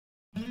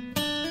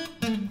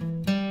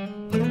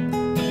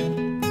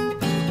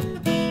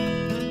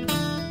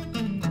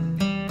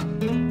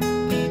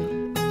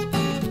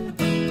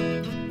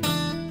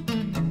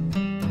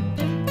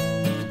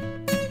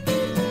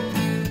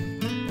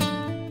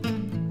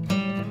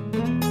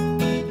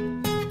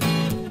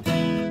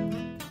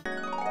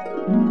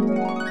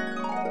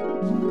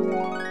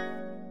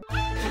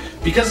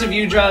Because of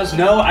you, Jawz,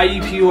 no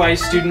IUPUI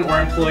student or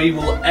employee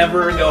will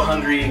ever go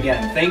hungry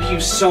again. Thank you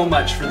so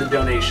much for the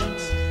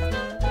donations.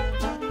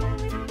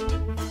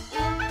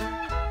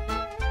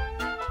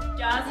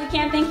 Jawz, we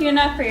can't thank you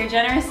enough for your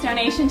generous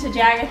donation to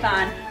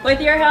Jagathon. With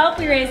your help,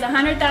 we raised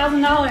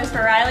 $100,000 for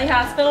Riley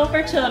Hospital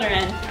for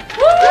Children.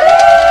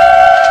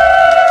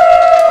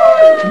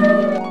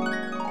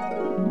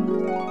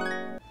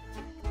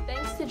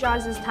 Thanks to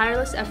Jawz's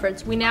tireless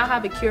efforts, we now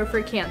have a cure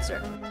for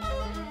cancer.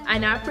 I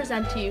now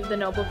present to you the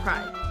Nobel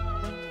Prize.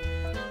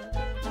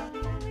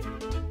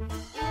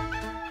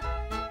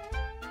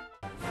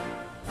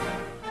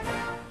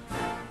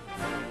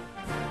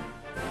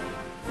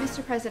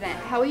 Mr. President,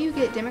 how will you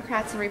get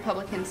Democrats and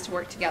Republicans to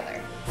work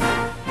together?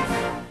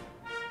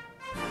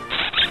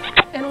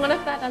 And what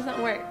if that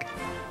doesn't work?